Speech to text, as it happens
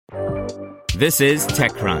This is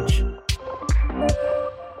TechCrunch.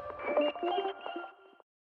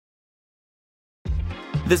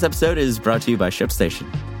 This episode is brought to you by ShipStation.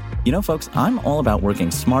 You know, folks, I'm all about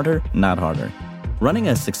working smarter, not harder. Running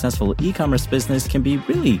a successful e-commerce business can be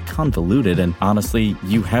really convoluted, and honestly,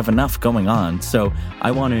 you have enough going on, so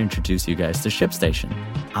I want to introduce you guys to ShipStation.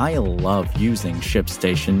 I love using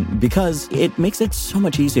ShipStation because it makes it so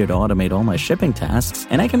much easier to automate all my shipping tasks,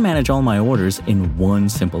 and I can manage all my orders in one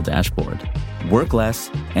simple dashboard. Work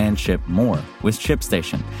less and ship more with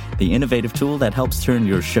ShipStation, the innovative tool that helps turn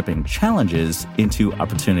your shipping challenges into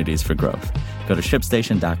opportunities for growth. Go to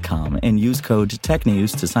ShipStation.com and use code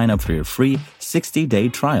TechNews to sign up for your free 60-day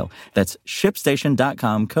trial. That's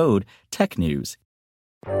ShipStation.com, code TechNews.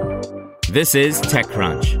 This is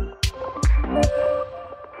TechCrunch.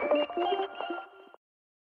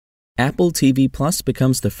 Apple TV Plus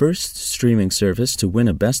becomes the first streaming service to win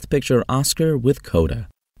a Best Picture Oscar with Coda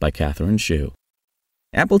by Catherine Shu.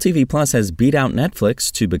 Apple TV Plus has beat out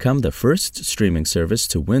Netflix to become the first streaming service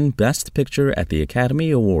to win Best Picture at the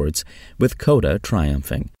Academy Awards, with Coda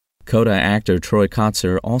triumphing. Coda actor Troy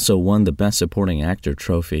Kotsur also won the Best Supporting Actor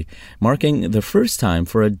trophy, marking the first time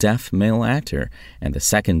for a deaf male actor, and the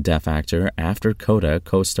second deaf actor after Coda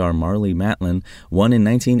co-star Marlee Matlin won in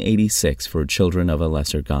 1986 for Children of a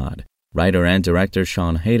Lesser God. Writer and director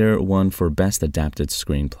Sean Hayter won for Best Adapted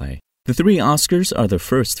Screenplay. The three Oscars are the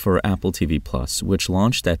first for Apple TV Plus, which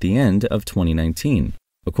launched at the end of 2019.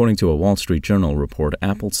 According to a Wall Street Journal report,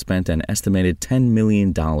 Apple spent an estimated $10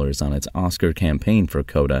 million on its Oscar campaign for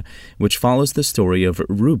Coda, which follows the story of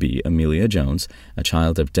Ruby Amelia Jones, a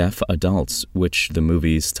child of deaf adults, which the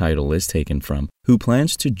movie's title is taken from, who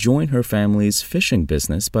plans to join her family's fishing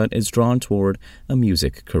business but is drawn toward a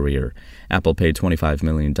music career. Apple paid $25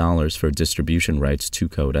 million for distribution rights to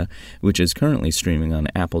Coda, which is currently streaming on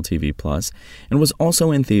Apple TV Plus, and was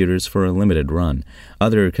also in theaters for a limited run.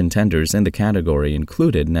 Other contenders in the category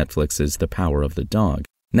included Netflix's The Power of the Dog.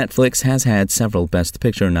 Netflix has had several Best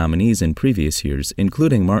Picture nominees in previous years,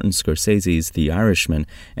 including Martin Scorsese's The Irishman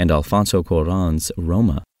and Alfonso Cuarón's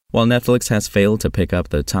Roma. While Netflix has failed to pick up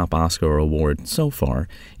the top Oscar award so far,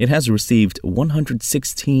 it has received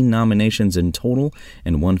 116 nominations in total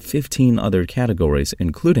and won 15 other categories,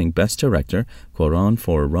 including Best Director, Cuarón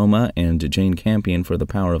for Roma and Jane Campion for The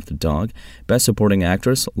Power of the Dog, Best Supporting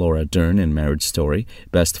Actress, Laura Dern in Marriage Story,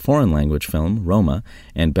 Best Foreign Language Film, Roma,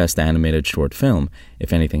 and Best Animated Short Film,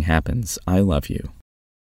 If Anything Happens, I Love You.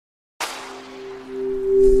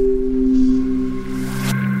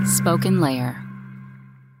 Spoken Layer.